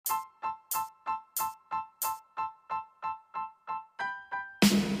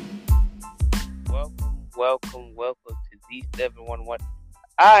welcome to D711.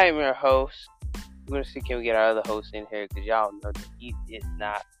 I am your host. We're gonna see can we get our other host in here because y'all know that he did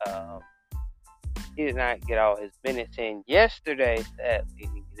not get all his minutes in yesterday. Sadly, he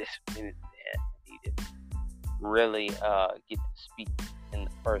didn't get his minutes in. He didn't really get to speak in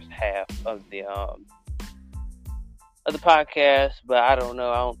the first half of the podcast, but I don't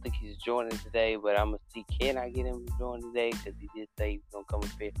know. I don't think he's joining today, but I'm gonna see can I get him to join today because he did say he's gonna come up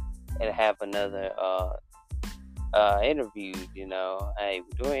here and have another interview. Hey,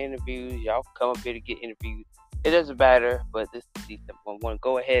 we're doing interviews. Y'all come up here to get interviews. It doesn't matter, but this is decent. I want to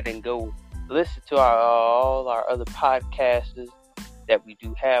go ahead and go listen to all our other podcasts that we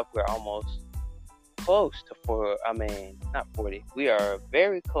do have. We're almost close to not 40. We are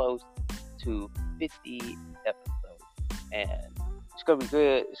very close to 50 episodes, and it's gonna be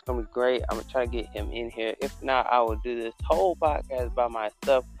good. It's gonna be great. I'm gonna try to get him in here. If not, I will do this whole podcast by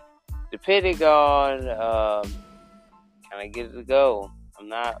myself, depending on can I get it to go. I'm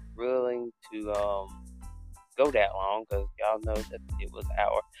not willing to go that long because y'all know that it was an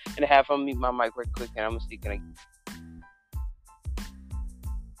hour and a half. I'm gonna mute my mic real quick and I'm gonna see can I.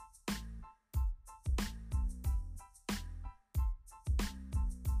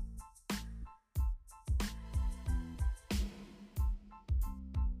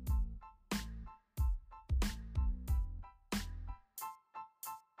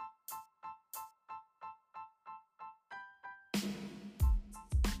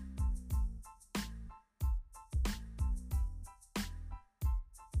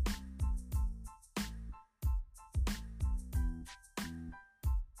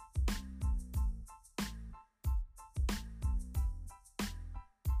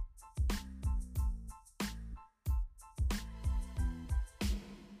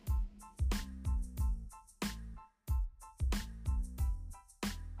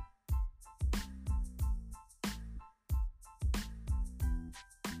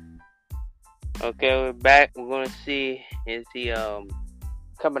 Okay, we're back. We're gonna see is he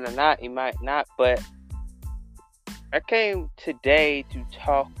coming or not. He might not, but I came today to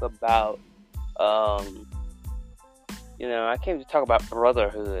talk about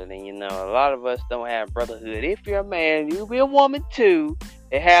brotherhood, and a lot of us don't have brotherhood. If you're a man, you be a woman too,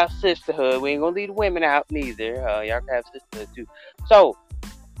 and have sisterhood. We ain't gonna leave the women out neither. Y'all can have sisterhood too. So,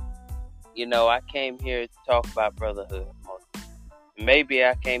 I came here to talk about brotherhood. Maybe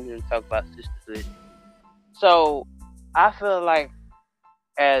I came here to talk about sisterhood. So, I feel like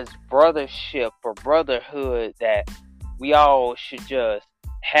as brothership or brotherhood that we all should just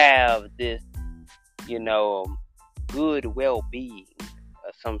have this, good well-being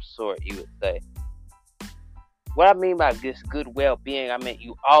of some sort, you would say. What I mean by this good well-being, I mean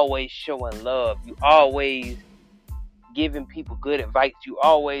you always showing love. You always giving people good advice. You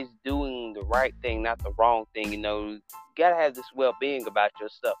always doing the right thing, not the wrong thing. You gotta have this well-being about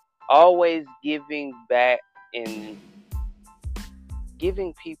yourself. Always giving back and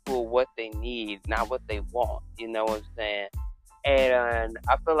giving people what they need, not what they want. You know what I'm saying? And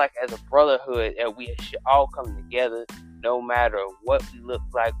I feel like as a brotherhood, that we should all come together, no matter what we look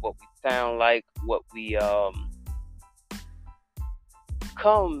like, what we sound like, what we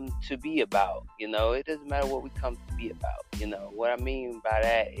come to be about. It doesn't matter what we come to be about. What I mean by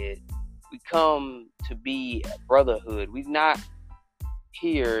that is we come to be a brotherhood. We're not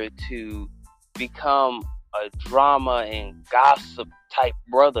here to become a drama and gossip type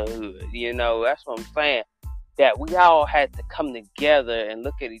brotherhood. That's what I'm saying. That we all had to come together and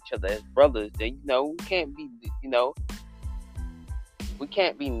look at each other as brothers. That we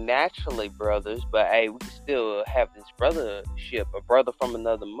can't be naturally brothers, but hey, we can still have this brothership. A brother from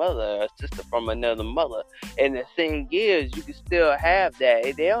another mother, a sister from another mother. And the thing is, you can still have that.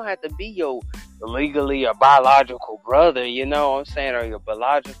 They don't have to be your legally or biological brother, you know what I'm saying, or your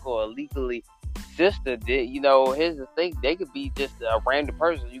biological or legally sister. Here's the thing, they could be just a random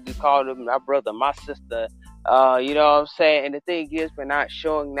person. You could call them my brother, my sister. You know what I'm saying? And the thing is, we're not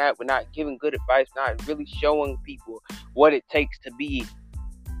showing that. We're not giving good advice. Not really showing people what it takes to be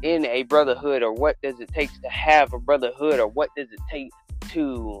in a brotherhood, or what does it take to have a brotherhood, or what does it take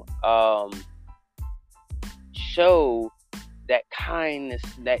to show that kindness,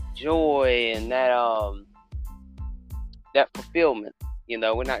 that joy, and that fulfillment.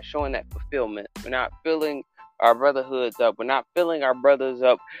 We're not showing that fulfillment. We're not filling our brotherhoods up. We're not filling our brothers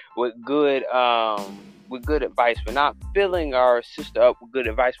up with good advice. We're not filling our sister up with good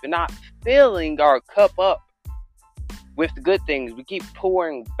advice. We're not filling our cup up with the good things. We keep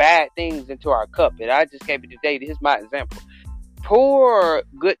pouring bad things into our cup. And I just gave it today. This is my example. Pour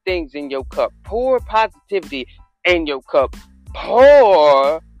good things in your cup. Pour positivity in your cup.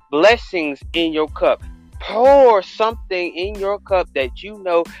 Pour blessings in your cup. Pour something in your cup that you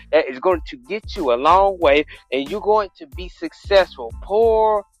know that is going to get you a long way and you're going to be successful.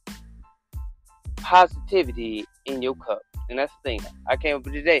 Pour positivity in your cup. And that's the thing. I came up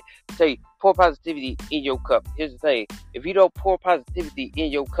with today to tell you, pour positivity in your cup. Here's the thing. If you don't pour positivity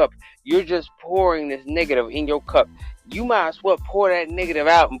in your cup, you're just pouring this negative in your cup. You might as well pour that negative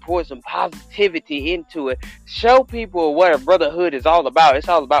out and pour some positivity into it. Show people what a brotherhood is all about. It's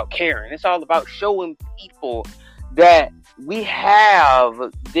all about caring. It's all about showing people that we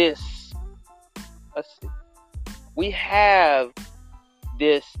have this, we have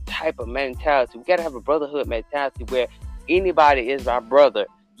this type of mentality. We gotta have a brotherhood mentality where anybody is my brother.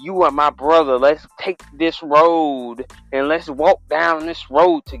 You are my brother. Let's take this road and let's walk down this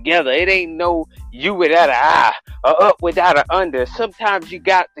road together. It ain't no you without an eye or up without an under. Sometimes you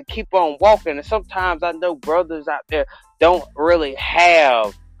got to keep on walking, and sometimes I know brothers out there don't really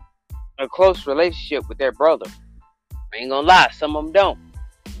have a close relationship with their brother. I ain't gonna lie, some of them don't,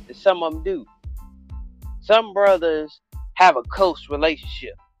 and some of them do. Some brothers have a close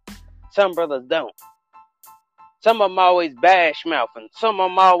relationship. Some brothers don't. Some of them always bash mouthing. Some of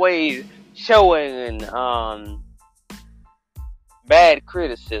them always showing bad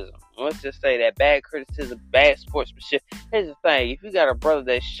criticism. Let's just say that bad criticism, bad sportsmanship. Here's the thing: if you got a brother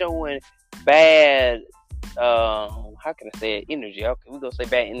that's showing bad, how can I say it? Energy. Okay, we're gonna say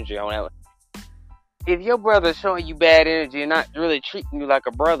bad energy on that one. If your brother's showing you bad energy and not really treating you like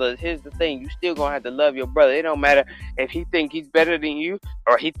a brother, here's the thing: you still gonna have to love your brother. It don't matter if he think he's better than you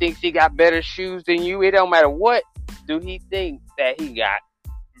or he thinks he got better shoes than you. It don't matter what do he think that he got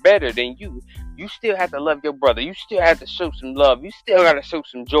better than you. You still have to love your brother. You still have to show some love. You still gotta show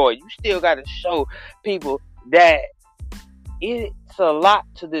some joy. You still gotta show people that it's a lot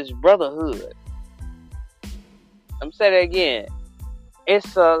to this brotherhood. I'm saying that again.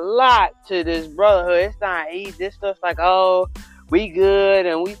 It's a lot to this brotherhood. It's not easy. This stuff's like, oh, we good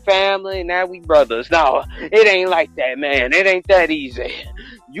and we family, now we brothers. No, it ain't like that, man. It ain't that easy.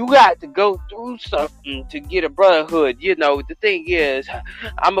 You got to go through something to get a brotherhood. You know, the thing is,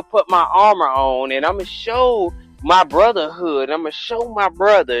 I'm going to put my armor on and I'm going to show my brotherhood. I'm going to show my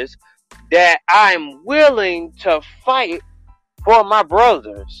brothers that I'm willing to fight for my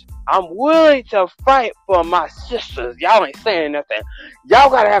brothers. I'm willing to fight for my sisters. Y'all ain't saying nothing. Y'all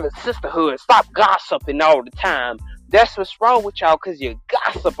gotta have a sisterhood. Stop gossiping all the time. That's what's wrong with y'all, because you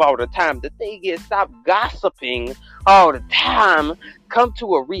gossip all the time. The thing is, stop gossiping all the time. Come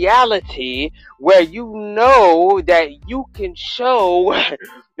to a reality where you know that you can show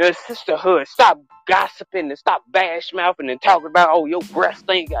the sisterhood. Stop gossiping and stop bash mouthing and talking about, oh, your breast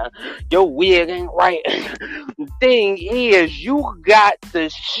ain't got, your wig ain't right. The thing is, you got to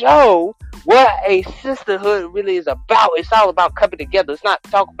show what a sisterhood really is about. It's all about coming together. It's not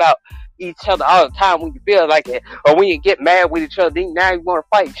talk about each other all the time when you feel like it, or when you get mad with each other. Then now you want to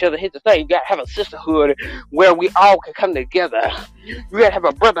fight each other. Here's the thing: you gotta have a sisterhood where we all can come together. You gotta have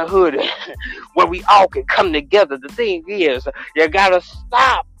a brotherhood where we all can come together. The thing is, you gotta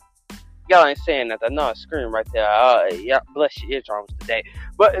stop. Y'all ain't saying nothing. No, I scream right there. Y'all bless your eardrums today.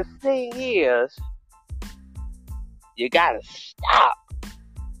 But the thing is, you gotta stop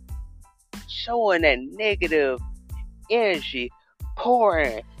showing that negative energy,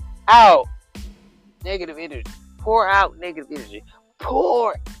 pouring out negative energy. Pour out negative energy.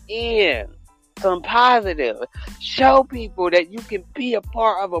 Pour in some positive. Show people that you can be a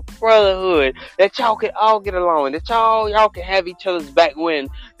part of a brotherhood, that y'all can all get along, that y'all can have each other's back when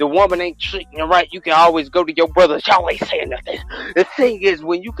the woman ain't treating you right. You can always go to your brother. Y'all ain't saying nothing. The thing is,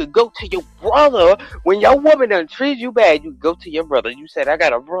 when you could go to your brother, when your woman done treat you bad, you go to your brother. You said, I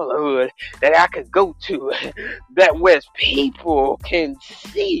got a brotherhood that I could go to, that where people can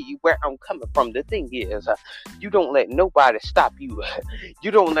see where I'm coming from. The thing is, you don't let nobody stop you. You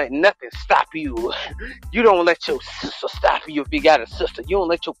don't let nothing stop you. You don't let your sister stop you if you got a sister. You don't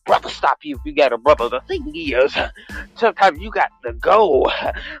let your brother stop you if you got a brother. The thing is, sometimes you got to go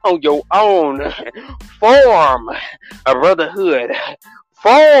on your own. Form a brotherhood.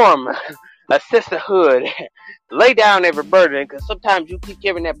 Form a sisterhood. Lay down every burden, because sometimes you keep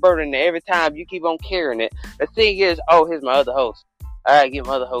carrying that burden, and every time you keep on carrying it. The thing is, oh, here's my other host. I gotta get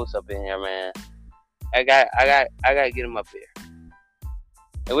my other host up in here, man. I gotta get him up here.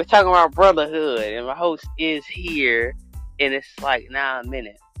 And we're talking about brotherhood, and my host is here, and it's like 9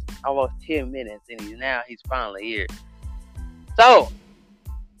 minutes, almost 10 minutes, and he's finally here. So,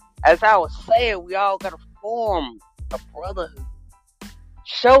 as I was saying, we all gotta form a brotherhood.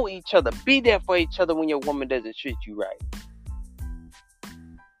 Show each other, be there for each other when your woman doesn't treat you right.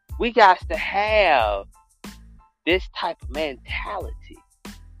 We got to have this type of mentality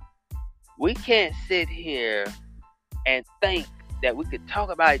We can't sit here and think that we could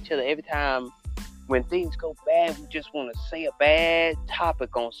talk about each other every time when things go bad. We just want to say a bad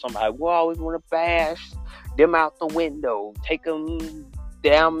topic on somebody. We always want to bash them out the window, take them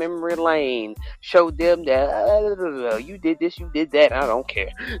down memory lane, show them that you did this, you did that. I don't care.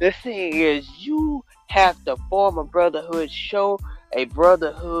 The thing is, you have to form a brotherhood, show a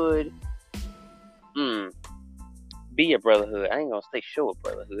brotherhood. Be a brotherhood. I ain't gonna say show a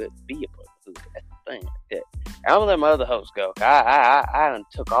brotherhood. Be a brotherhood. That's the thing. That I'm gonna let my other hosts go. I done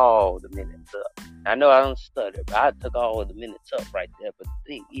took all the minutes up. I know I don't stutter, but I took all the minutes up right there. But the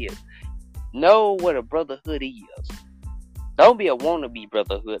thing is, know what a brotherhood is. Don't be a wannabe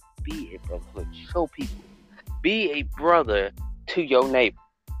brotherhood. Be a brotherhood. Show people. Be a brother to your neighbor.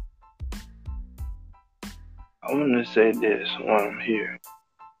 I want to say this while I'm here.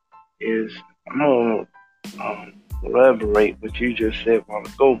 I'm going to elaborate what you just said a while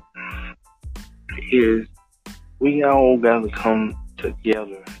ago. We all got to come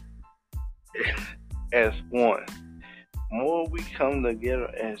together as one. The more we come together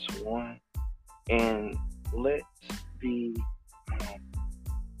as one, and let's be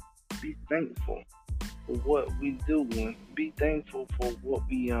thankful for what we do, and be thankful for what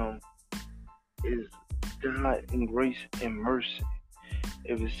we is God in grace and mercy.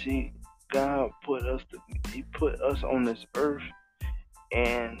 If you see, God He put us on this earth,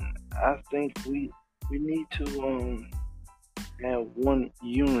 and I think we need to have one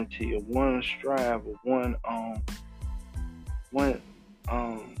unity, of one strive, of one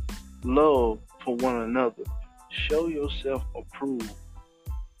love for one another. Show yourself approved.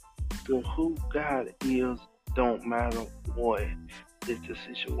 So who God is don't matter what the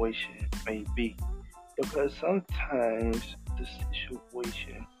situation may be, because sometimes the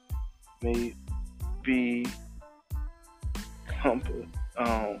situation may be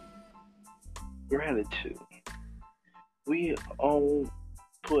gratitude. We all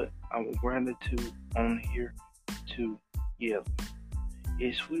put our gratitude on here together.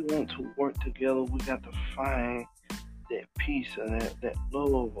 If we want to work together, we got to find that peace and that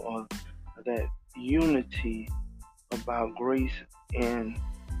love, or that unity about grace and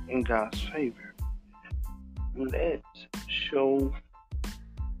in God's favor. Let's show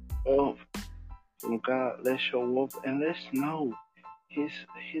up from God. Let's show up and let's know His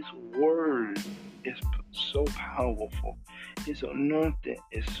word is so powerful. His anointing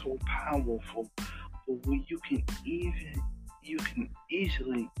is so powerful. But you can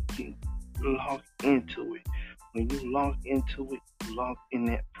easily log into it. When you log into it, you log in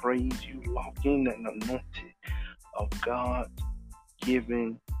that praise, you log in that anointing of God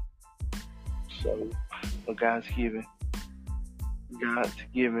given. So, God's given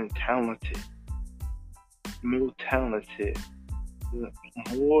talented, more talented. The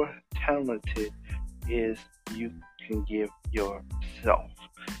more talented is you can give yourself.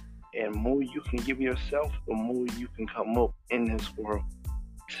 And more you can give yourself, the more you can come up in this world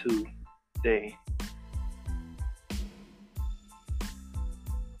today.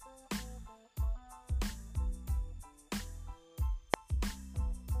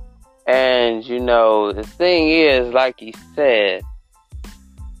 And the thing is, like he said,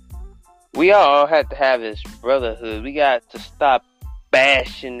 we all have to have this brotherhood. We got to stop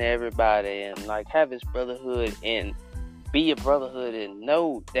bashing everybody and have this brotherhood and be a brotherhood and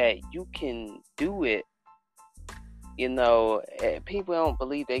know that you can do it. People don't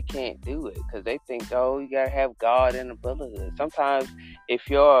believe they can't do it because they think, you gotta have God in a brotherhood. Sometimes if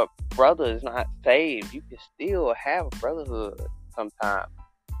your brother is not saved, you can still have a brotherhood sometimes.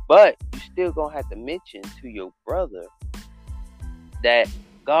 But you still gonna have to mention to your brother that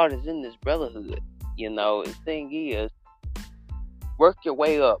God is in this brotherhood. The thing is, work your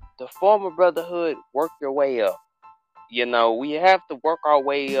way up. To form a brotherhood, work your way up. We have to work our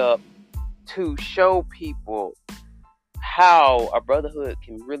way up to show people how a brotherhood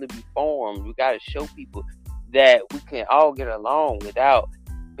can really be formed. We got to show people that we can all get along without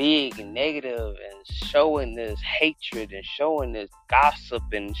being negative and showing this hatred and showing this gossip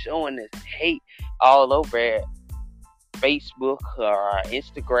and showing this hate all over Facebook or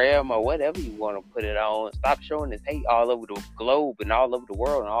Instagram or whatever you want to put it on. Stop showing this hate all over the globe and all over the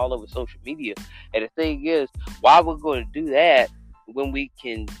world and all over social media. And the thing is, why we're going to do that when we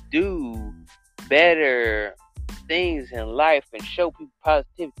can do better things in life and show people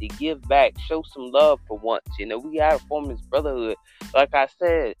positivity, give back, show some love for once. We gotta form this brotherhood. Like I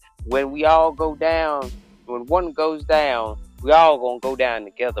said, when we all go down, when one goes down, we all gonna go down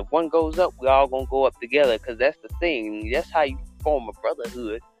together. One goes up, we all gonna go up together. Cause that's the thing. That's how you form a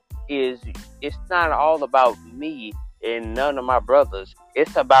brotherhood. It's not all about me and none of my brothers.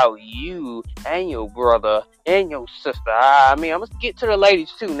 It's about you and your brother and your sister. I mean, I'm gonna get to the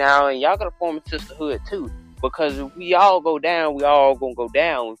ladies too now, and y'all gotta form a sisterhood too. Because if we all go down, we all gonna go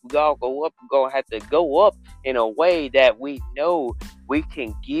down. If we all go up, we're gonna have to go up in a way that we know we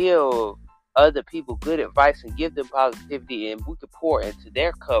can give other people good advice and give them positivity, and we can pour into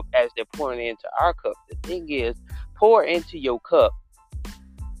their cup as they're pouring into our cup. The thing is, pour into your cup.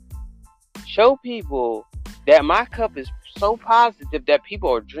 Show people that my cup is so positive that people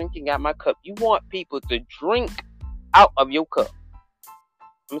are drinking out my cup. You want people to drink out of your cup.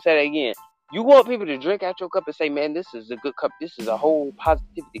 I'm gonna say that again. You want people to drink out your cup and say, man, this is a good cup. This is a whole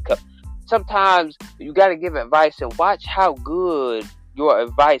positivity cup. Sometimes you got to give advice and watch how good your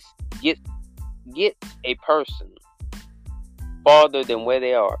advice gets a person farther than where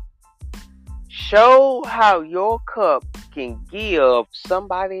they are. Show how your cup can give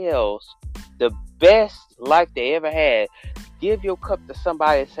somebody else the best life they ever had. Give your cup to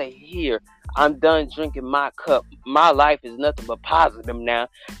somebody and say, here, I'm done drinking my cup. My life is nothing but positive now.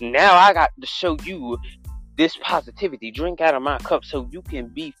 Now I got to show you this positivity. Drink out of my cup so you can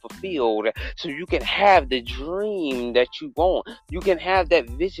be fulfilled, so you can have the dream that you want. You can have that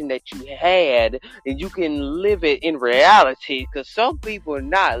vision that you had, and you can live it in reality, because some people are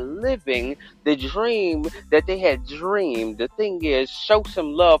not living the dream that they had dreamed. The thing is, show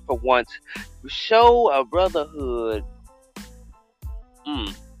some love for once. Show a brotherhood.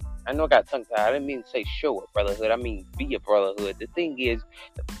 I know I got tongue tied. I didn't mean to say show a brotherhood. I mean be a brotherhood. The thing is,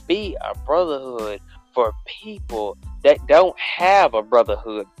 be a brotherhood for people that don't have a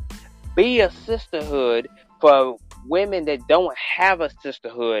brotherhood. Be a sisterhood for women that don't have a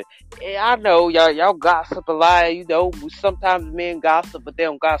sisterhood. I know y'all gossip a lot. You know, sometimes men gossip, but they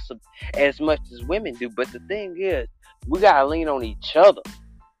don't gossip as much as women do. But the thing is, we gotta lean on each other.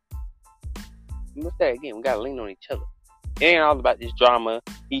 Let's say again, we gotta lean on each other. It ain't all about this drama,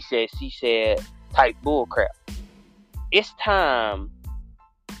 he said, she said, type bullcrap. It's time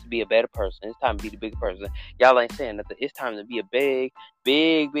to be a better person. It's time to be the bigger person. Y'all ain't saying nothing. It's time to be a big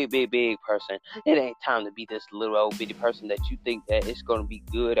person. It ain't time to be this little old bitty person that you think that it's gonna be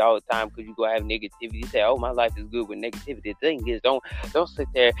good all the time because you gonna have negativity. You say, oh, my life is good with negativity. The thing is, don't sit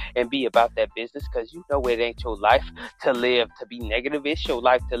there and be about that business, because you know it ain't your life to live to be negative. It's your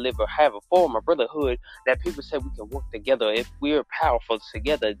life to live or have a form of brotherhood that people say we can work together. If we're powerful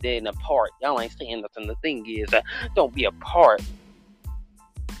together than apart. Y'all ain't saying nothing. The thing is, don't be apart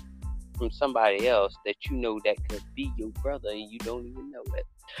from somebody else that you know that could be your brother and you don't even know it.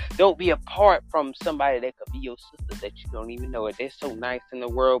 Don't be apart from somebody that could be your sister that you don't even know it. They're so nice in the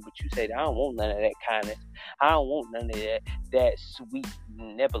world, but you say, I don't want none of that kindness. I don't want none of that sweet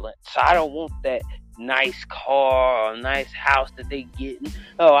benevolence. I don't want that nice car or nice house that they getting.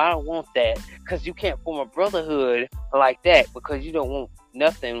 Oh, I don't want that, because you can't form a brotherhood like that, because you don't want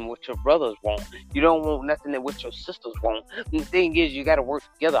nothing what your brothers want. You don't want nothing that what your sisters want. And the thing is, you got to work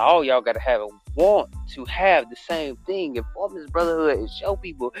together. All y'all got to have a want to have the same thing and form this brotherhood and show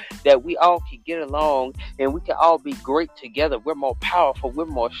people that we all can get along and we can all be great together. We're more powerful. We're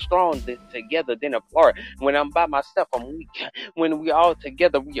more strong together than apart. When I'm by myself, I'm weak. When we all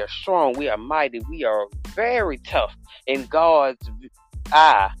together, we are strong. We are mighty. We are very tough in God's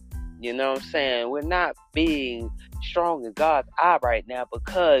eye. You know what I'm saying? We're not being strong in God's eye right now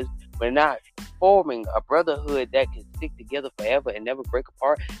because we're not forming a brotherhood that can stick together forever and never break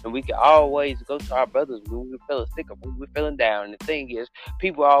apart. And we can always go to our brothers when we're feeling sick or when we're feeling down. And the thing is,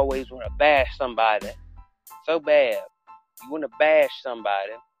 people always want to bash somebody so bad. You want to bash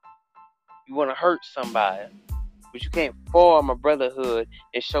somebody. You want to hurt somebody. But you can't form a brotherhood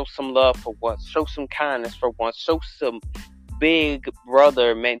and show some love for once. Show some kindness for once. Show some big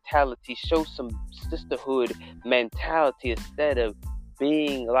brother mentality. Show some sisterhood mentality instead of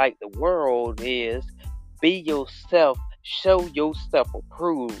being like the world is. Be yourself. Show yourself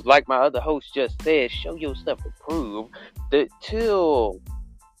approved. Like my other host just said, show yourself approved till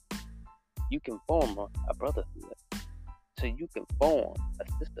you can form a brotherhood. Till you can form a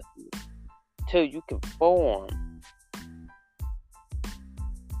sisterhood. Till you can form.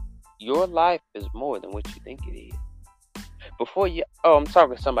 Your life is more than what you think it is. Before you, I'm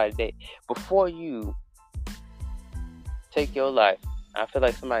talking to somebody today. Before you take your life, I feel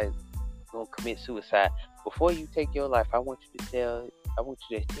like somebody's gonna commit suicide. Before you take your life, I want you to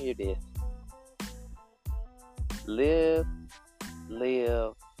hear this. Live.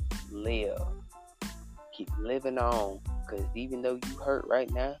 Keep living on, Because even though you hurt right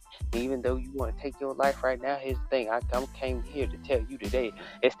now, even though you want to take your life right now, here's the thing. I came here to tell you today,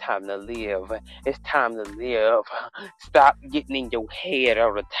 it's time to live. It's time to live. Stop getting in your head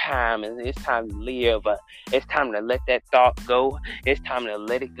all the time. It's time to live. It's time to let that thought go. It's time to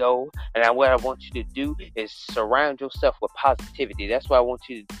let it go. And what I want you to do is surround yourself with positivity. That's what I want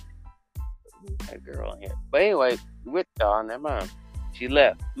you to do. That girl in here. But anyway, never mind. She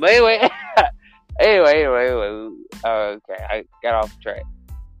left. But anyway, anyway. Okay, I got off track.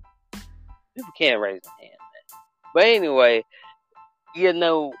 People can't raise their hand, man. But anyway,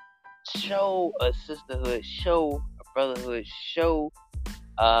 show a sisterhood, show a brotherhood, show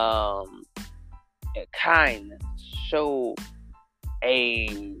a kindness, show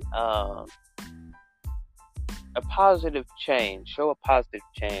a positive change. Show a positive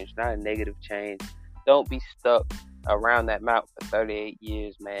change, not a negative change. Don't be stuck around that mountain for 38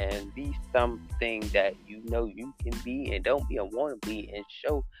 years, man. Be something that you know you can be, and don't be a wannabe, and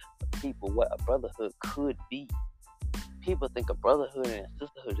show people what a brotherhood could be. People think a brotherhood and a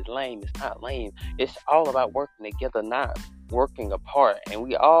sisterhood is lame. It's not lame. It's all about working together, not working apart. And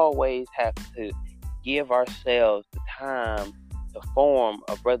we always have to give ourselves the time to form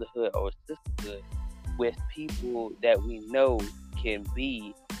a brotherhood or a sisterhood with people that we know can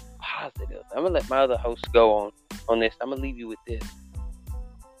be positive. I'm gonna let my other hosts go on this. I'm gonna leave you with this.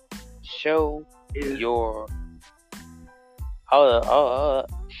 Show your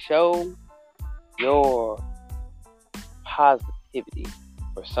show your positivity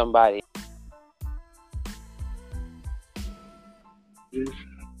for somebody.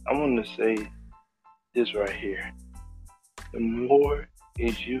 I want to say this right here. The more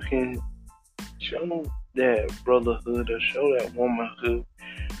is you can show that brotherhood or show that womanhood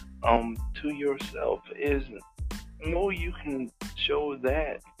to yourself, is the more you can show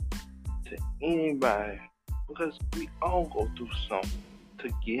that to anybody, because we all go through something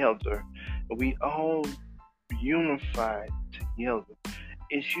together. We all unified together.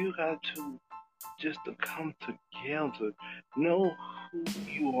 It's you got to just to come together, know who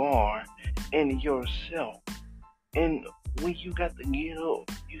you are and yourself. And when you got to get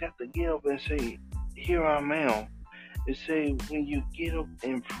up and say, here I am. And say, when you get up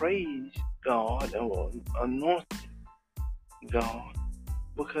and praise God or anoint God,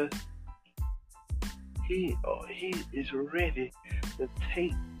 because He is ready to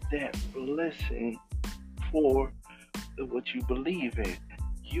take that blessing for what you believe in.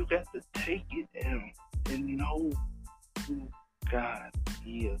 You got to take it and know who God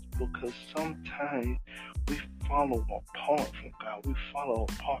is, because sometimes we follow apart from God. We follow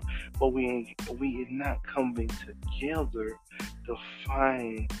apart, but we are not coming together to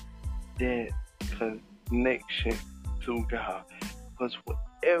find that connection to God. Because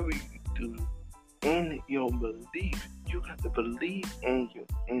whatever you do in your belief, you got to believe in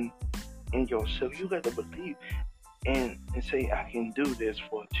yourself. You got to believe and say, I can do this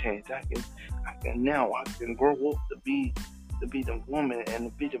for a change. I can grow up to be the woman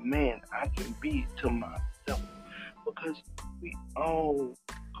and to be the man I can be to myself. Because we all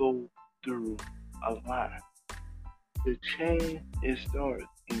go through a lot. The change starts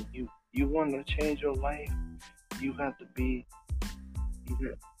in you. You want to change your life, you got to be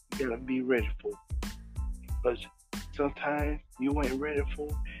ready for it. Because sometimes you ain't ready for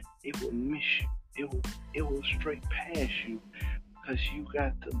it, it will miss you. It will straight past you, because you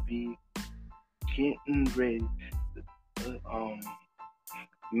got to be getting ready to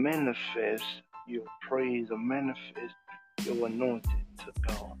manifest your praise or manifest your anointing to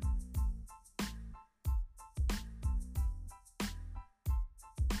God.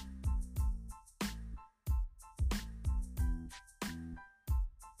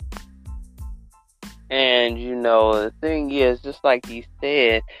 And the thing is, just like he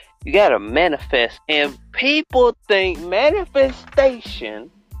said, you gotta manifest. And people think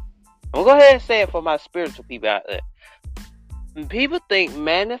manifestation, I'm gonna go ahead and say it for my spiritual people out there. People think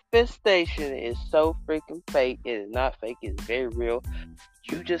manifestation is so freaking fake. It is not fake, it's very real.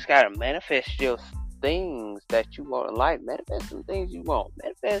 You just gotta manifest your things that you want in life. Manifest some things you want.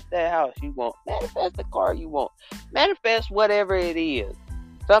 Manifest that house you want. Manifest the car you want. Manifest whatever it is.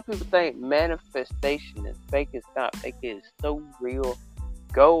 Some people think manifestation is fake. It's not fake. It is so real.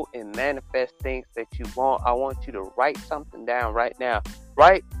 Go and manifest things that you want. I want you to write something down right now.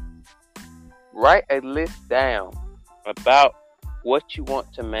 Write a list down about what you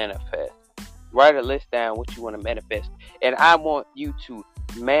want to manifest. Write a list down what you want to manifest. And I want you to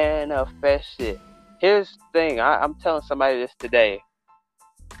manifest it. Here's the thing. I'm telling somebody this today.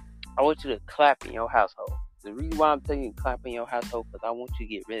 I want you to clap in your household. The reason why I'm telling you to clap in your household, because I want you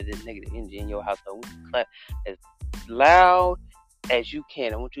to get rid of this negative energy in your household. I want you to clap as loud as you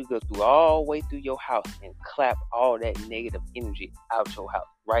can. I want you to go through all the way through your house and clap all that negative energy out your house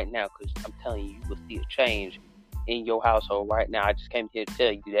right now, because I'm telling you, you will see a change in your household right now. I just came here to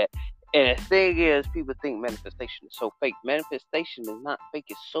tell you that. And the thing is, people think manifestation is so fake. Manifestation is not fake.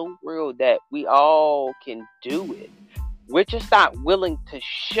 It's so real that we all can do it. We're just not willing to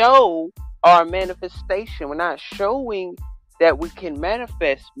show our manifestation. We're not showing that we can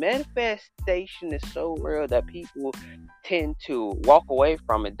manifest. Manifestation is so real that people tend to walk away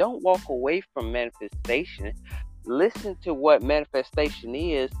from it. Don't walk away from manifestation. Listen to what manifestation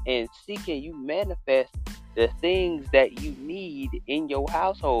is and see, can you manifest the things that you need in your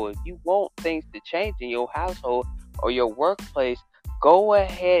household. If you want things to change in your household or your workplace, go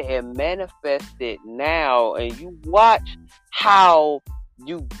ahead and manifest it now, and you watch how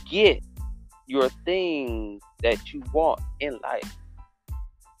you get your things that you want in life.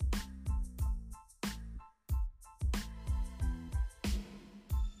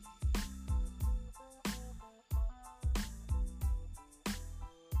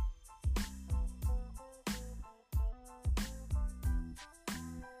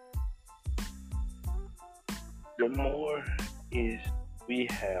 The more is we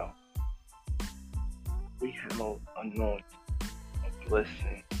have anointing, a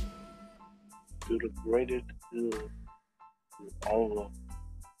blessing, to the greater good to all of us.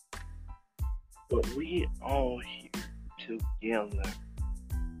 But we all here together,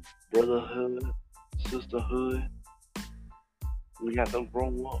 brotherhood, sisterhood, we got to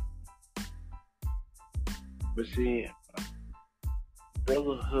grow up. But see,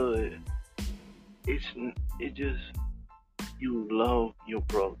 brotherhood, it just, you love your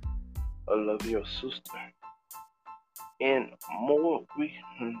brother or love your sister. And more we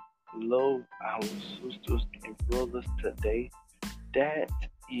can love our sisters and brothers today, that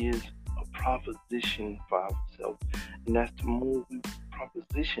is a proposition for ourselves. And that's the more we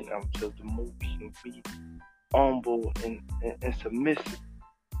proposition ourselves, the more we can be humble and submissive.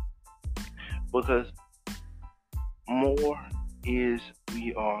 Because more is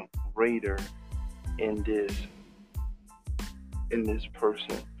we are greater in this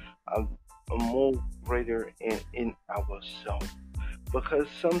person. A more greater in ourselves. Because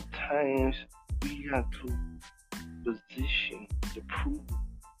sometimes we got to position to prove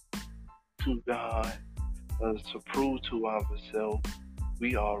to God, to prove to ourselves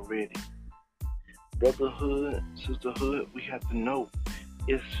we are ready. Brotherhood, sisterhood, we have to know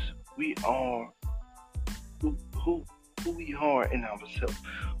if we are who we are in ourselves.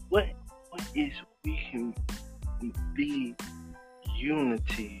 What is we can be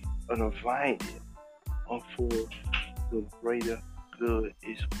unity united for the greater good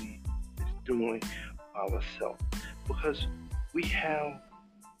is we is doing ourselves. Because we have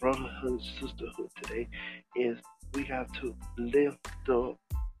brotherhood, sisterhood today, is we got to lift up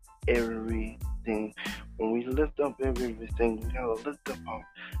everything. When we lift up everything, we gotta lift up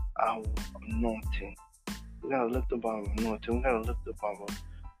our anointing. We gotta lift up our anointing. We gotta lift up our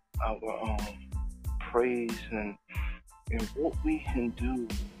praise and what we can do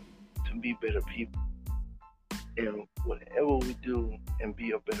to be better people. And whatever we do and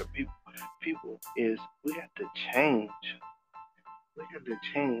be a better people is we have to change. We have to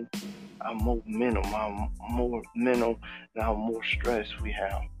change our momentum, our more mental and our more stress we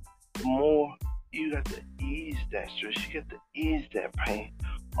have. The more you got to ease that stress, you got to ease that pain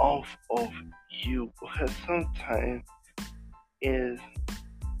off of you, because sometimes it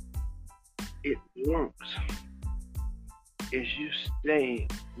works is you stay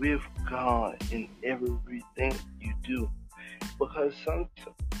with God in everything you do. Because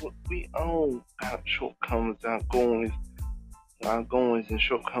sometimes we all got shortcomings, our goings and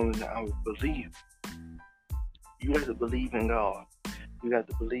shortcomings in our belief. You got to believe in God. You got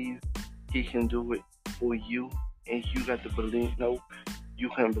to believe He can do it for you, and you got to believe. No, you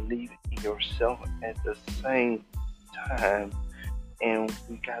can believe in yourself at the same time, and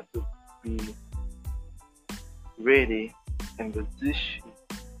we got to be ready and position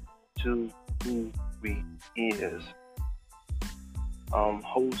to who we is.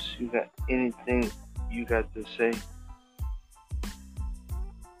 Host, you got anything you got to say?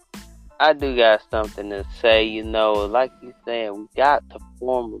 I do got something to say, like you saying, we got to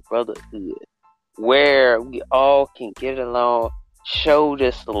form a brotherhood where we all can get along, show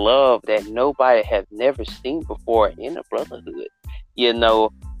this love that nobody have never seen before in a brotherhood.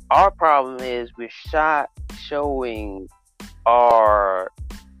 Our problem is we're showing our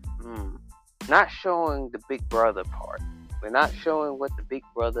not showing the big brother part. We're not showing what the big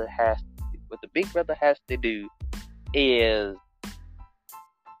brother has to do. What the big brother has to do is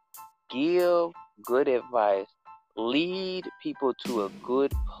give good advice lead people to a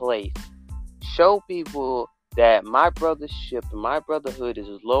good place. Show people that my brothership and my brotherhood is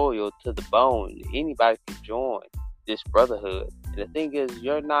loyal to the bone. Anybody can join this brotherhood. And the thing is,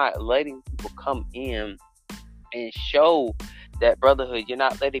 you're not letting people come in and show that brotherhood. You're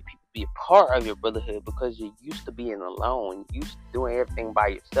not letting people be a part of your brotherhood because you're used to being alone. You're used to doing everything by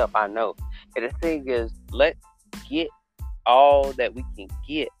yourself. I know. And the thing is, let's get all that we can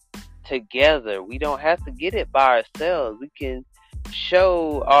get together. We don't have to get it by ourselves. We can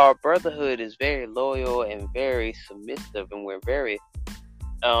show our brotherhood is very loyal and very submissive, and we're very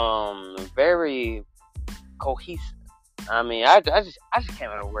very cohesive. I mean, I just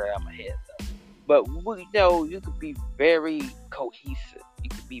can't remember where out of my head though. But you could be very cohesive. You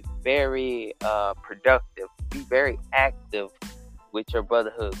could be very productive. Be very active with your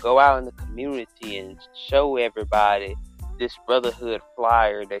brotherhood. Go out in the community and show everybody this brotherhood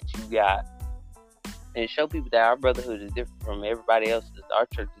flyer that you got, and show people that our brotherhood is different from everybody else's. Our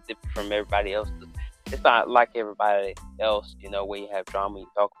church is different from everybody else's. It's not like everybody else, where you have drama, you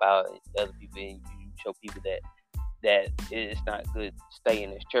talk about other people, and you show people that it's not good to stay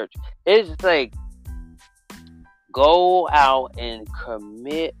in this church. Here's the thing: go out and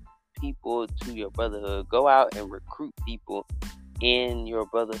commit people to your brotherhood. Go out and recruit people in your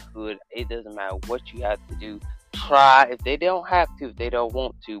brotherhood. It doesn't matter what you have to do. Try, if they don't have to, if they don't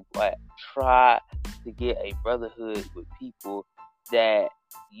want to, but try to get a brotherhood with people that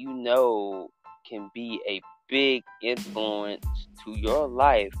can be a big influence to your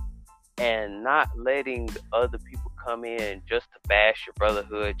life, and not letting other people come in just to bash your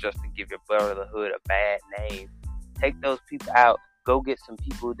brotherhood, just to give your brotherhood a bad name. Take those people out. Go get some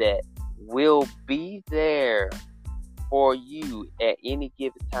people that will be there for you at any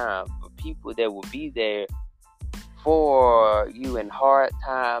given time. For people that will be there for you in hard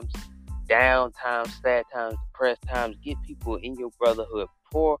times, down times, sad times, depressed times. Get people in your brotherhood.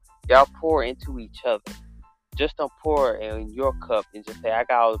 Y'all pour into each other. Just don't pour in your cup and just say, I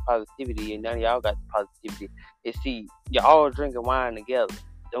got all the positivity and none of y'all got the positivity. And see, y'all all drinking wine together.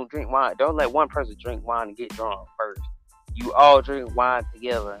 Don't drink wine. Don't let one person drink wine and get drunk first. You all drink wine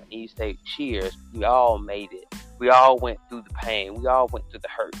together and you say, cheers. We all made it. We all went through the pain. We all went through the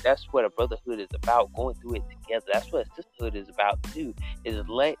hurt. That's what a brotherhood is about, going through it together. That's what a sisterhood is about too, is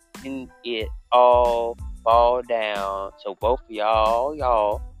letting it all fall down. So both of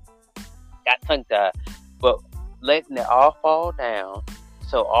y'all got tongue-tied, but letting it all fall down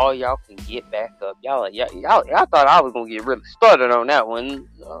so all y'all can get back up. Y'all thought I was going to get really started on that one.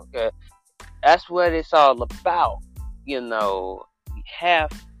 Okay. That's what it's all about. We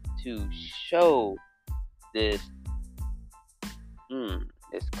have to show this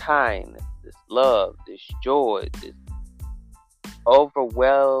kindness, this love, this joy, this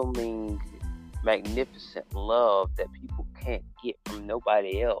overwhelming, magnificent love that people can't get from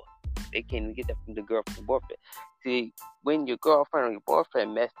nobody else. They can't even get that from the girlfriend or boyfriend. See, when your girlfriend or your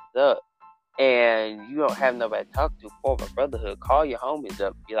boyfriend messes up and you don't have nobody to talk to, form a brotherhood, call your homies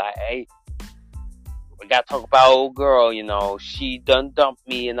up, be like, hey, we gotta talk about old girl, she done dumped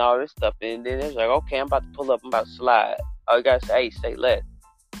me and all this stuff. And then it's like, okay, I'm about to pull up, I'm about to slide. All you gotta say, hey, say less.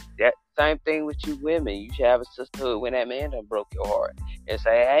 That same thing with you women. You should have a sisterhood when that man done broke your heart. And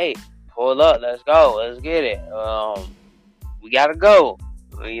say, hey, pull up, let's go, let's get it. We gotta go.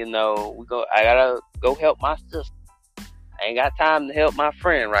 I gotta go help my sister. I ain't got time to help my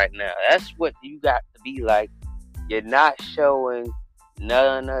friend right now. That's what you got to be like. You're not showing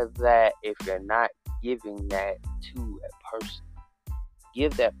none of that if you're not giving that to a person.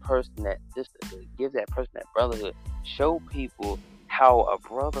 Give that person that sisterhood. Give that person that brotherhood. Show people how a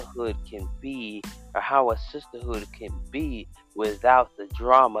brotherhood can be, or how a sisterhood can be without the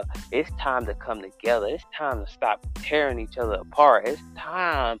drama. It's time to come together. It's time to stop tearing each other apart. It's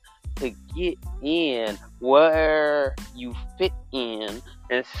time to get in where you fit in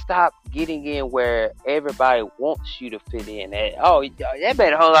and stop getting in where everybody wants you to fit in. And, that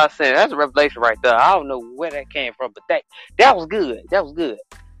made a whole lot of sense. That's a revelation right there. I don't know where that came from, but that was good. That was good.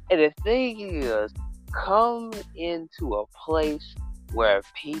 And the thing is, come into a place where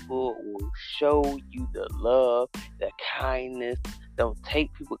people will show you the love, the kindness. Don't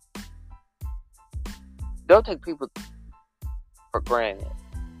take people for granted.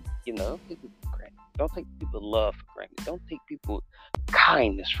 Don't take people for granted. Don't take people's love for granted. Don't take people's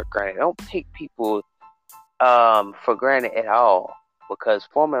kindness for granted. Don't take people for granted at all. Because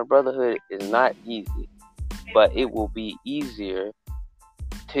forming a brotherhood is not easy, but it will be easier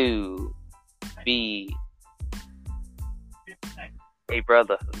to be a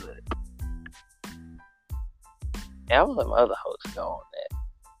brotherhood. And I'm gonna let my other hosts go on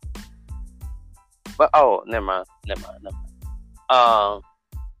that. But never mind.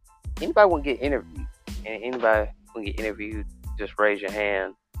 Anybody want to get interviewed? And anybody want to get interviewed? Just raise your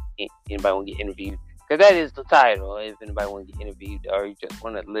hand. Anybody want to get interviewed? Because that is the title. If anybody want to get interviewed, or you just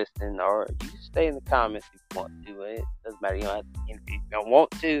want to listen, or you can stay in the comments if you want to. It doesn't matter. You don't have to interview if you don't want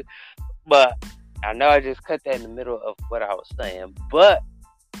to. But I know I just cut that in the middle of what I was saying. But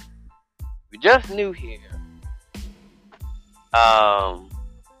if you're just new here, we're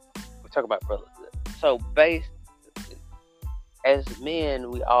talking about brotherhood. So basically, as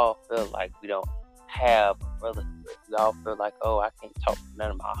men, we all feel like we don't have a brotherhood. We all feel like, I can't talk to none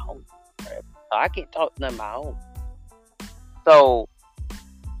of my homies. I can't talk to none of my homies. So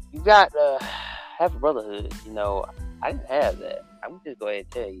you got to have a brotherhood. I didn't have that. I'm just go ahead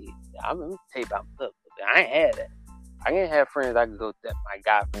and tell you. I'm gonna tell you about myself. I ain't had that. I didn't have friends I could go to, my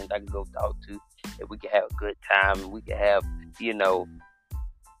guy friends I could go talk to, that we could have a good time, and we could have,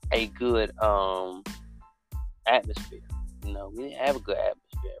 a good atmosphere. We didn't have a good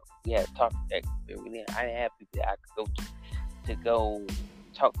atmosphere. We had a toxic atmosphere. I didn't have people that I could go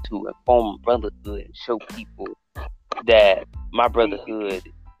talk to and form a brotherhood and show people that my brotherhood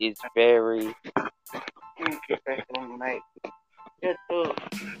is very.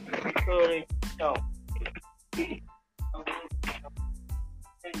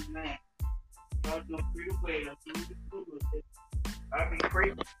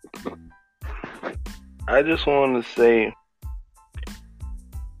 I just want to say,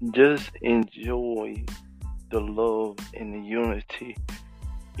 just enjoy the love and the unity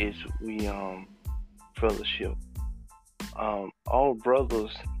is we fellowship. All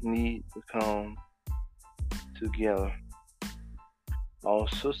brothers need to come together. All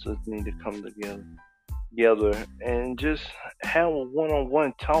sisters need to come together and just have a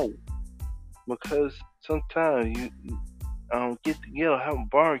one-on-one talk, because sometimes you get together, have a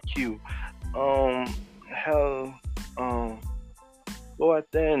barbecue, have go out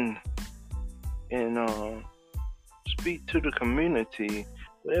there and speak to the community,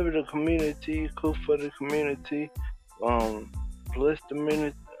 whatever the community, cook for the community, bless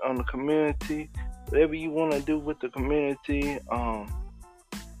the community, whatever you want to do with the community.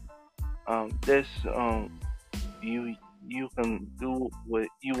 That's you can do what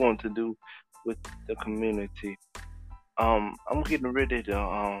you want to do with the community. I'm getting ready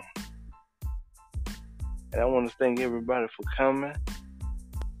to and I want to thank everybody for coming.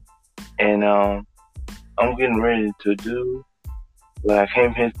 And I'm getting ready to do what I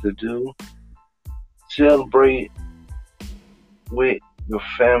came here to do. Celebrate with your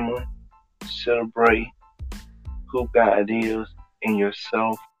family. Celebrate who God is in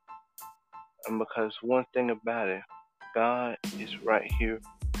yourself. And because one thing about it, God is right here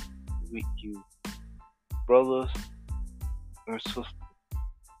with you. Brothers and sisters,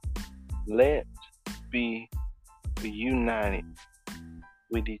 let's be united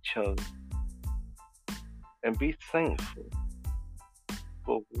with each other and be thankful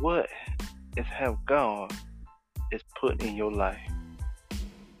for what is have God is put in your life.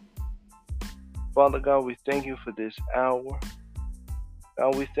 Father God, we thank you for this hour.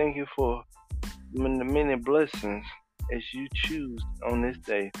 God, we thank you for the many blessings as you choose on this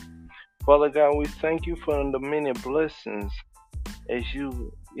day. Father God, we thank you for the many blessings as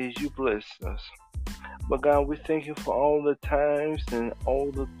you bless us. But God, we thank you for all the times and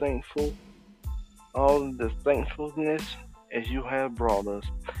all the thankfulness as you have brought us.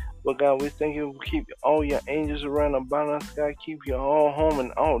 But God, we thank you for keep all your angels around about us, God. Keep you all home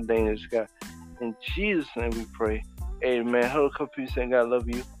and all dangers, God. In Jesus' name we pray. Amen. Hello, couple people saying God love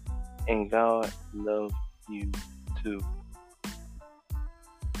you, and God love you too.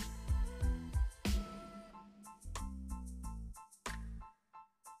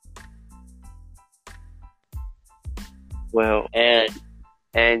 Well, and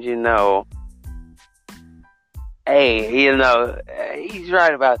he's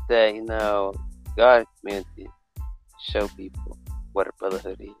right about that. God meant to show people what a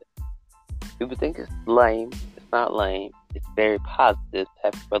brotherhood is. People think it's lame. It's not lame. It's very positive to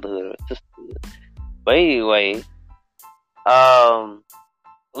have a brotherhood or sisterhood. But anyway,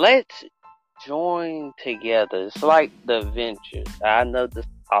 let's join together. It's like the Avengers. I know this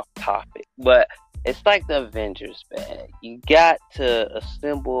is off topic, but it's like the Avengers, man. You got to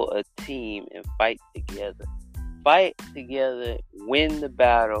assemble a team and fight together. Fight together, win the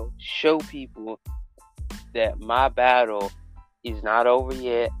battle, show people that my battle is not over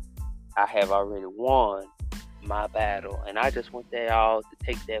yet. I have already won my battle. And I just want y'all to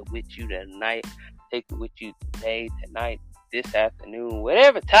take that with you tonight. Take it with you today, tonight, this afternoon,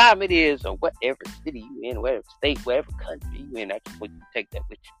 whatever time it is, or whatever city you in, whatever state, whatever country you in. I just want you to take that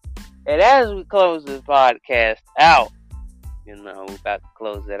with you. And as we close this podcast out, we're about to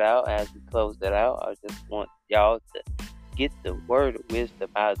close it out. As we close it out, I just want y'all to get the word of wisdom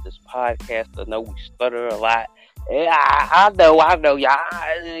out of this podcast. I know we stutter a lot. Yeah, I know, y'all.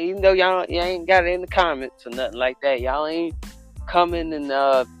 Even though y'all ain't got it in the comments or nothing like that, y'all ain't coming and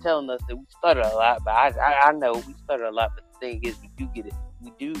telling us that we stutter a lot. But I know we stutter a lot. But the thing is, we do get it.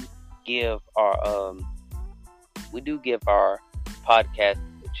 We do give our podcast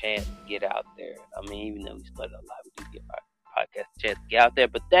a chance to get out there. I mean, even though we stutter a lot, we do give our podcast a chance to get out there.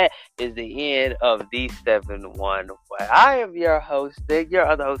 But that is the end of D71. I am your host, your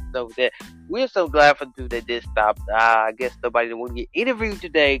other host over there. We're so glad for you that this stopped. I guess nobody didn't want to get interviewed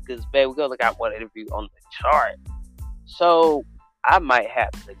today because, man, we're going to got one interview on the chart. So I might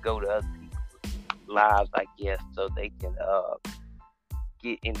have to go to other people's lives, I guess, so they can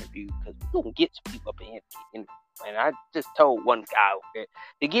get interviewed because we're going to get some people up in here to get interviewed. And I just told one guy over there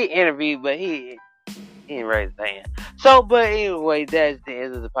to get interviewed, but he didn't raise his hand. So, but anyway, that's the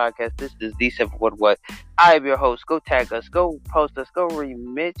end of the podcast. This is D7 What. I am your host. Go tag us. Go post us. Go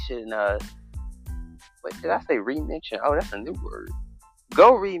re-mention us. Wait, did I say re-mention? Oh, that's a new word.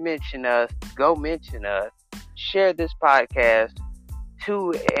 Go re-mention us. Go mention us. Share this podcast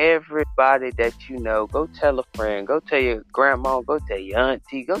to everybody that you know. Go tell a friend. Go tell your grandma. Go tell your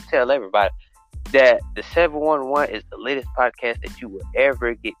auntie. Go tell everybody that the 711 is the latest podcast that you will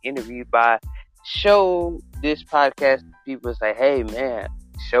ever get interviewed by. Show this podcast to people and say, hey man,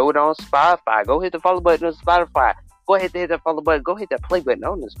 show it on Spotify. Go hit the follow button on Spotify. Go ahead to hit that follow button. Go hit that play button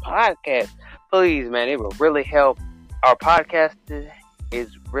on this podcast. Please, man, it will really help. Our podcast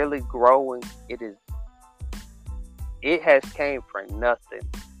is really growing. It has came from nothing.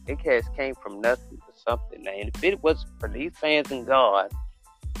 It has came from nothing to something. And if it wasn't for these fans and God,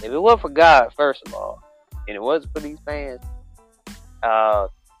 if it wasn't for God, first of all, and it wasn't for these fans,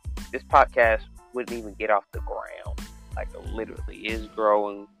 this podcast wouldn't even get off the ground. Like, it literally is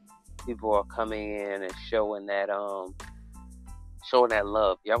growing. People are coming in and showing that love.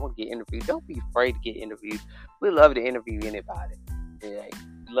 Y'all want to get interviewed? Don't be afraid to get interviewed. We love to interview anybody. Yeah,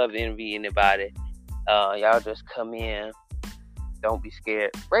 we love to interview anybody. Y'all just come in. Don't be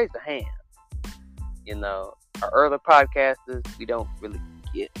scared. Raise a hand. Our early podcasters, we don't really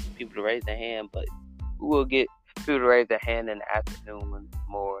get people to raise their hand, but we will get people to raise their hand in the afternoon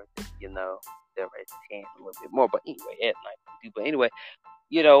more. They'll raise their hand a little bit more. But anyway, at night we do. But anyway,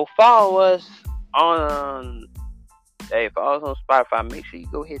 follow us on. Hey, follow us on Spotify. Make sure you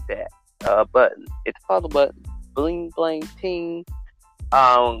go hit that button. Hit the follow button. Bling bling ting.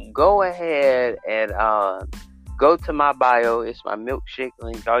 Go ahead and go to my bio. It's my milkshake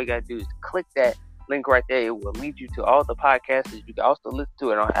link. All you gotta do is click that link right there. It will lead you to all the podcasts. You can also listen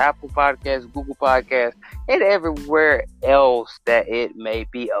to it on Apple Podcasts, Google Podcasts, and everywhere else that it may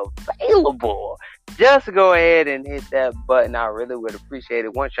be available. Just go ahead and hit that button. I really would appreciate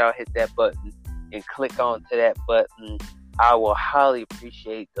it. Once y'all hit that button and click onto that button, I will highly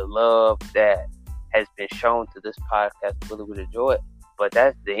appreciate the love that has been shown to this podcast. I really would enjoy it. But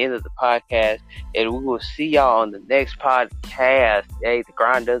that's the end of the podcast, and we will see y'all on the next podcast. Hey, the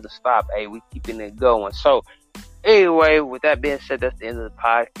grind doesn't stop. Hey, we keeping it going. So, anyway, with that being said, that's the end of the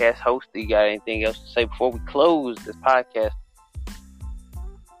podcast. Host, you got anything else to say before we close this podcast?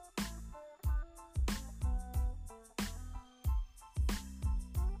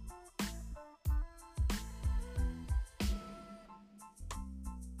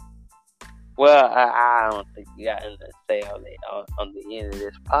 Well, I don't think you got anything to say on the end of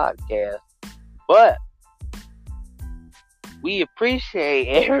this podcast, but we appreciate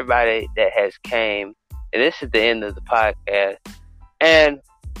everybody that has came. And this is the end of the podcast. And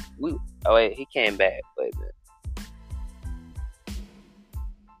he came back. Wait a minute.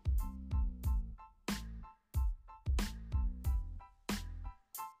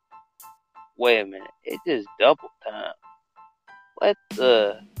 Wait a minute. It just double time. What?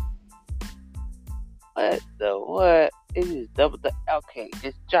 It is double time. Okay,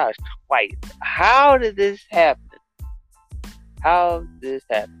 it's Josh twice. How did this happen?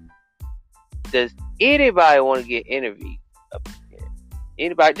 Does anybody want to get interviewed up here?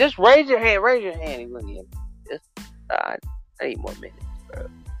 Anybody? Just raise your hand. Raise your hand. I need more minutes, bro.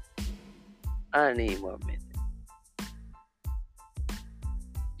 I need more minutes.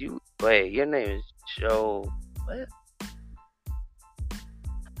 Your name is Joe. What?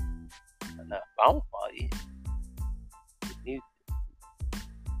 No, I don't follow you.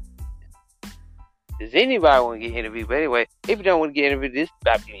 Does anybody want to get interviewed? But anyway, if you don't want to get interviewed, this is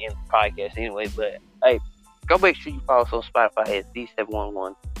about to be the end of the podcast anyway. But hey, go make sure you follow us on Spotify at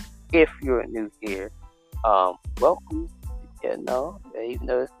D711. If you're new here, welcome. Yeah, no, even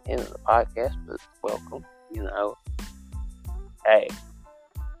though it's the end of the podcast, but welcome. Hey,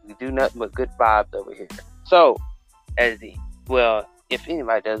 we do nothing but good vibes over here. So, if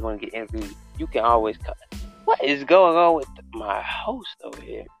anybody does want to get interviewed, you can always come. What is going on with my host over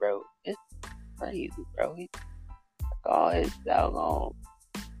here, bro? It's crazy, bro. He's all his doggone.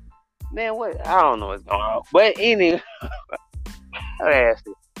 Man, what? I don't know what's going on. But anyway, don't ask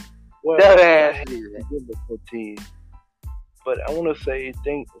me. Well, Don't I ask had me a good fatigue, but I want to say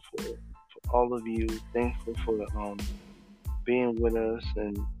thankful for all of you. Thankful for being with us,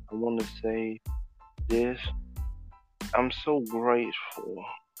 and I want to say this: I'm so grateful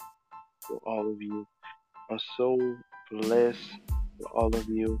for all of you. I'm so blessed for all of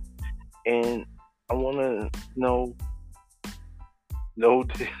you, and I want to know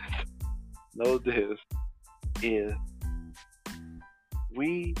this, know this is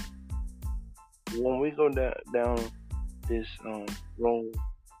we when we go down this road,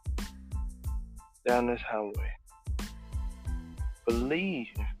 down this highway, believe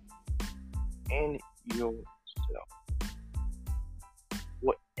in yourself.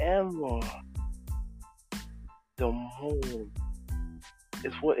 Whatever the more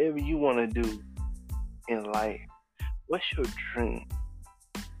it's whatever you want to do in life. What's your dream?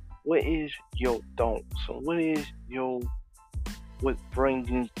 What is your thoughts? What is what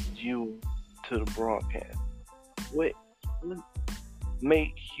brings you to the broadcast? What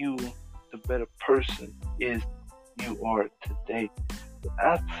make you the better person is you are today?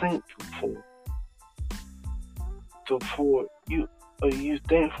 I think for you. Are you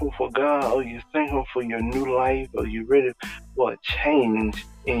thankful for God? Are you thankful for your new life? Are you ready for a change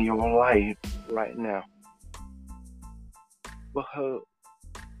in your life right now? Because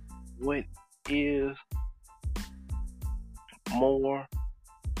what is more,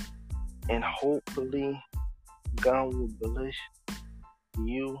 and hopefully God will bless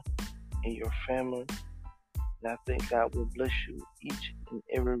you and your family. And I think God will bless you each and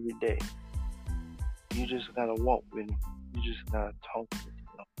every day. You just gotta walk with Him. You just gotta talk with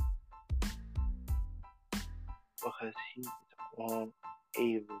Him. Because He is all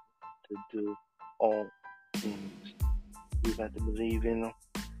able to do all things. You got to believe in Him.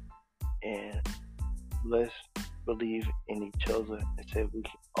 And let's believe in each other and say we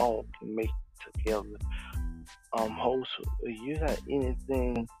all can make it together. Host, if you got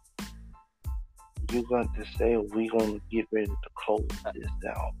anything you got to say, we gonna get ready to close this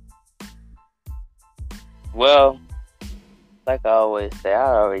out. Well, like I always say, I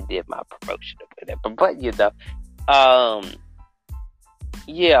already did my promotion or whatever. But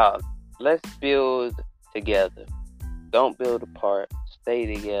yeah, let's build together. Don't build apart. Stay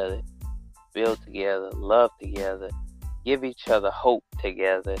together. Build together. Love together. Give each other hope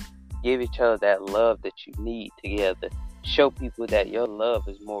together. Give each other that love that you need together. Show people that your love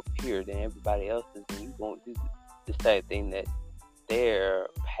is more pure than everybody else's, and you won't do the same thing that their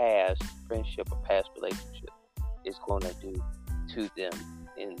past friendship or past relationship is going to do to them.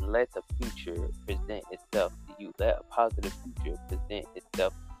 And let the future present itself to you. Let a positive future present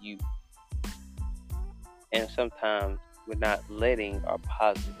itself to you. And sometimes we're not letting our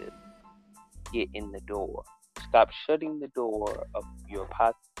positive get in the door. Stop shutting the door of your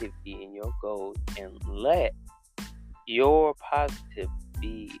positivity and your goals, and let your positive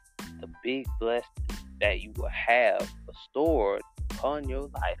be the big blessing that you will have restored upon your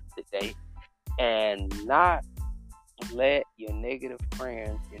life today, and not let your negative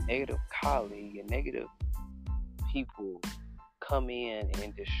friends, your negative colleague, your negative people come in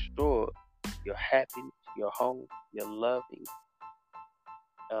and destroy your happiness, your home, your loving.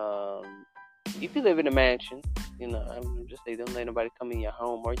 If you live in a mansion, I'm just say don't let nobody come in your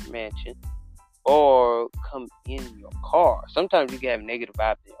home or your mansion, or come in your car. Sometimes you can have negative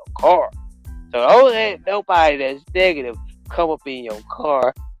vibes in your car. So don't let nobody that's negative come up in your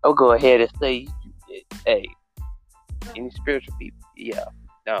car. I'll go ahead and say, hey, any spiritual people,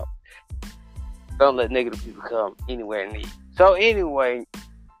 no. Don't let negative people come anywhere near you. So anyway,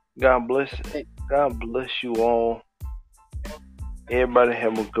 God bless you all. Everybody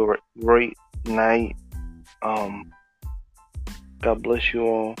have a great night. God bless you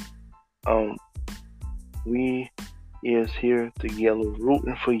all. We is here together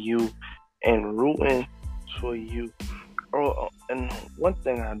rooting for you and rooting for you. Oh, and one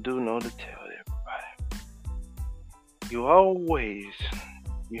thing I do know to tell everybody, you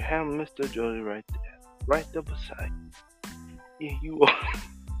have Mr. Jody right there beside you. Yeah, you are.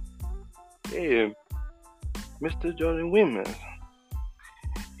 Yeah, Mr. Jody Women.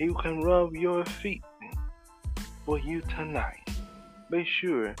 He can rub your feet for you tonight. Make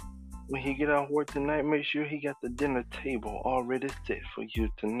sure when he get out of work tonight, make sure he got the dinner table already set for you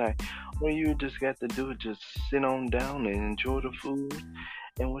tonight. What you just got to do is just sit on down and enjoy the food.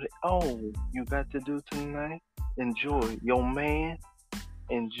 And what all you got to do tonight, enjoy your man,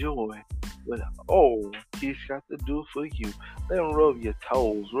 enjoy what all he's got to do for you. Let him rub your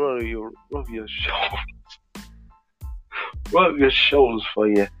toes, rub your shoulders, rub your shoulders for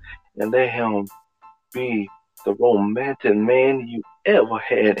you, and let him be the romantic man you ever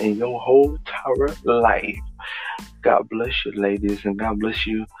had in your whole entire life. God bless you, ladies, and God bless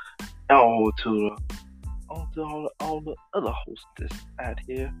you all to all the other hostess out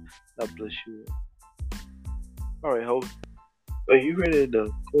here. God bless you. All right, host. Are you ready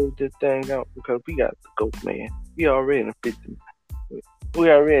to close this thing out? Because we got to go, man. We already in 50. We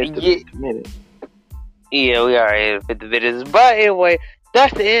already at the 50 minutes. Yeah, we are in 50 minutes. But anyway,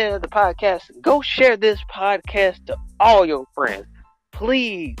 that's the end of the podcast. Go share this podcast to all your friends.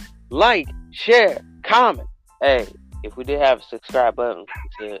 Please like, share, comment. Hey, if we did have a subscribe button,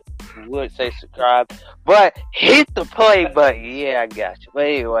 we would say subscribe. But hit the play button. Yeah, I got you. But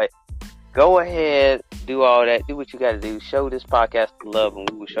anyway, go ahead, do all that. Do what you got to do. Show this podcast love, and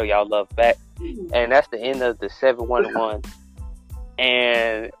we will show y'all love back. And that's the end of the 711.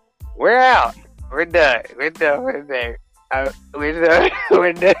 And we're out. We're done. We're done. We're there. We're done.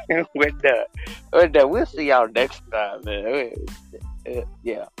 We're done. We're done. We're done. We'll see y'all next time, man.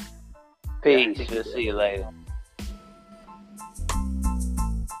 Yeah. Peace. We'll see you later.